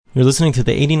You're listening to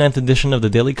the 89th edition of the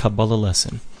Daily Kabbalah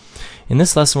Lesson. In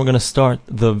this lesson, we're going to start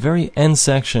the very end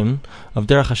section of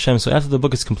Derech Hashem. So after the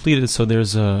book is completed, so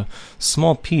there's a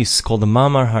small piece called the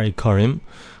Ma'amar HaIkarim,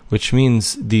 which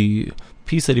means the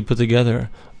piece that he put together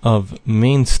of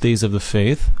mainstays of the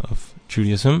faith, of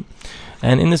Judaism.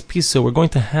 And in this piece, so we're going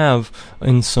to have,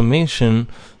 in summation,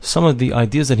 some of the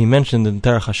ideas that he mentioned in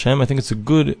Derech Hashem. I think it's a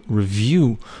good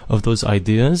review of those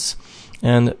ideas.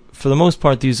 And for the most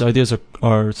part, these ideas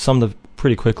are summed up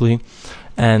pretty quickly,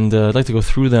 and I'd like to go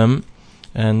through them,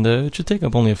 and it should take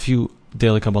up only a few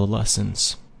daily Kabbalah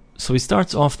lessons. So he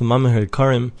starts off the Ma'amar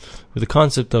HaIkarim with the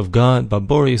concept of God,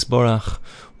 Babori Yisborach.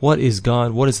 What is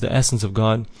God? What is the essence of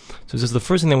God? So he says the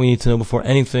first thing that we need to know before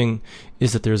anything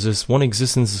is that there's this one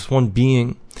existence, this one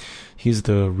being. He's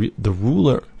the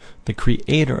ruler, the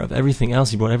creator of everything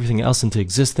else. He brought everything else into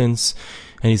existence,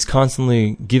 and he's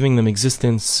constantly giving them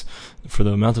existence for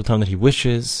the amount of time that he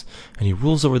wishes, and he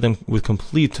rules over them with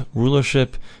complete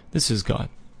rulership. This is God.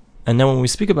 And now when we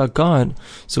speak about God,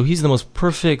 so he's the most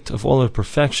perfect of all of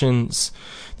perfections.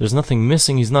 There's nothing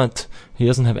missing. He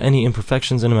doesn't have any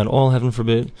imperfections in him at all, heaven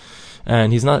forbid.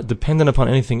 And he's not dependent upon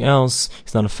anything else.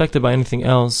 He's not affected by anything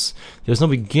else. There's no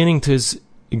beginning to his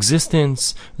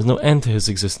existence. There's no end to his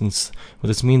existence. What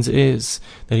this means is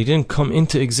that he didn't come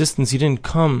into existence. He didn't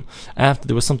come after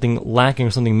there was something lacking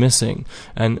or something missing.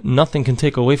 And nothing can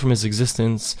take away from his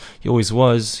existence. He always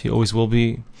was. He always will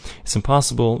be. It's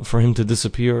impossible for him to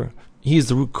disappear. He is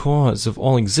the root cause of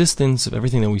all existence, of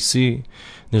everything that we see.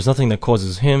 There's nothing that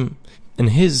causes him. And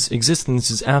his existence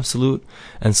is absolute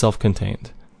and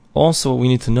self-contained. Also, what we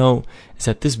need to know is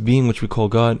that this being which we call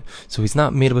God, so he's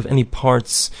not made up of any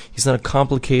parts. He's not a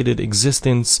complicated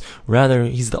existence. Rather,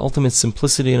 he's the ultimate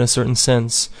simplicity in a certain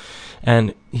sense.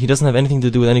 And he doesn't have anything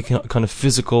to do with any kind of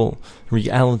physical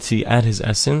reality at his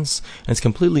essence. And it's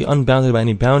completely unbounded by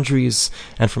any boundaries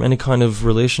and from any kind of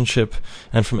relationship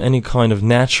and from any kind of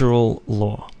natural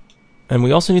law. And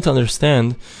we also need to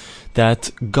understand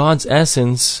that God's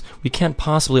essence, we can't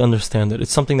possibly understand it. It's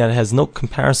something that has no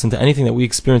comparison to anything that we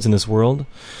experience in this world,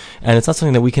 and it's not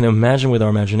something that we can imagine with our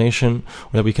imagination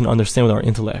or that we can understand with our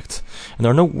intellect. And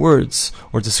there are no words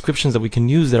or descriptions that we can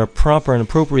use that are proper and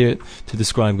appropriate to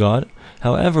describe God.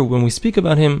 However, when we speak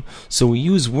about him, so we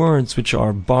use words which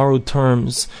are borrowed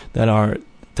terms that are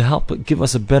to help give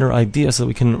us a better idea so that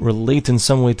we can relate in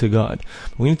some way to God.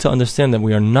 But we need to understand that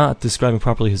we are not describing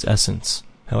properly his essence.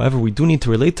 However, we do need to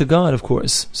relate to God, of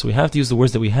course. So we have to use the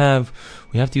words that we have.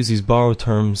 We have to use these borrowed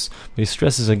terms. But he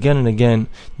stresses again and again,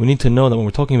 we need to know that when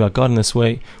we're talking about God in this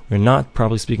way, we're not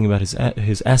properly speaking about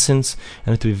his essence, and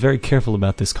we have to be very careful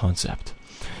about this concept.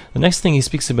 The next thing he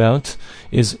speaks about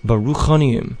is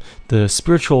Baruchaniim, the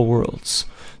spiritual worlds.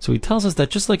 So he tells us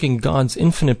that just like in God's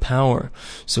infinite power,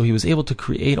 so he was able to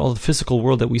create all the physical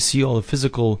world that we see, all the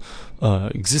physical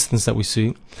existence that we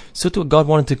see, so too God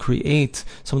wanted to create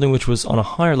something which was on a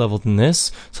higher level than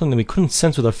this, something that we couldn't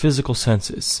sense with our physical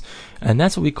senses. And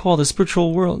that's what we call the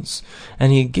spiritual worlds.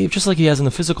 And he gave, just like he has in the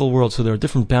physical world, so there are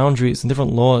different boundaries and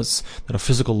different laws that are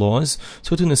physical laws,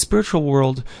 so too in the spiritual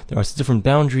world, there are different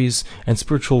boundaries and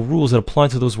spiritual rules that apply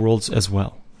to those worlds as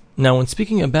well. Now, when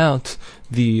speaking about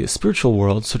the spiritual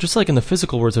world, so just like in the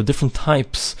physical world, there are different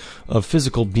types of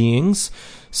physical beings.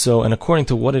 So, and according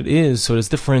to what it is, so it has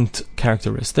different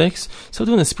characteristics. So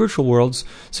in the spiritual worlds,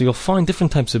 so you'll find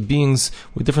different types of beings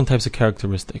with different types of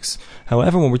characteristics.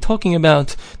 However, when we're talking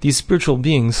about these spiritual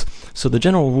beings, so the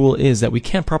general rule is that we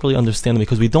can't properly understand them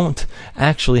because we don't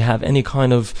actually have any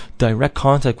kind of direct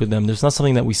contact with them. There's not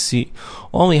something that we see.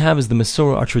 All we have is the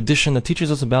Masorah, our tradition that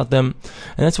teaches us about them,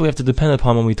 and that's what we have to depend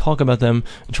upon when we talk about them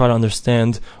and try to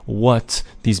understand what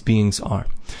these beings are.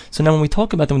 So now when we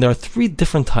talk about them, there are three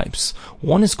different types.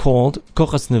 One is called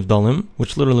Kochas Nivdalim,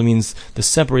 which literally means the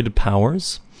separated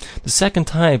powers. The second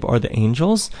type are the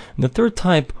angels, and the third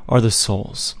type are the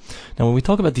souls. Now when we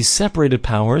talk about these separated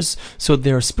powers, so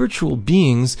they are spiritual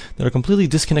beings that are completely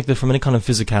disconnected from any kind of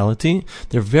physicality.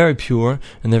 They're very pure,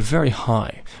 and they're very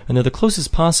high. And they're the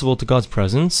closest possible to God's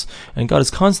presence, and God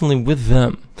is constantly with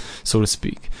them, so to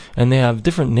speak. And they have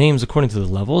different names according to the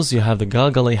levels. You have the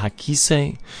Galgalei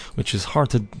Hakisei, which is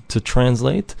hard to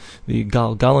translate, the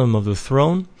Galgalim of the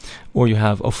throne, or you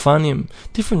have Ophanim,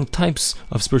 different types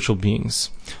of spiritual beings.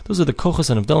 Those are the Kochas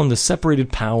and Avdalim, the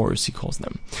separated powers, he calls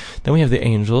them. Then we have the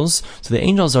angels. So the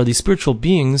angels are these spiritual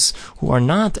beings who are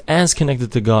not as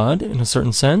connected to God in a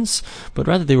certain sense, but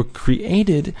rather they were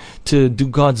created to do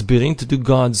God's bidding, to do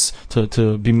God's,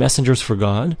 to be messengers for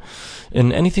God,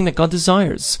 in anything that God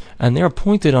desires. And they are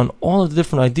pointed on all of the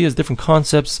different ideas, different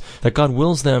concepts that God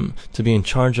wills them to be in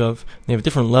charge of. They have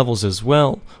different levels as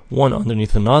well, one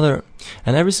underneath another.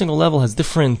 And every single level has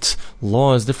different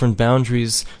laws, different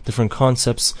boundaries, different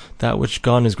concepts, that which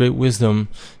God in His great wisdom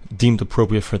deemed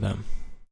appropriate for them.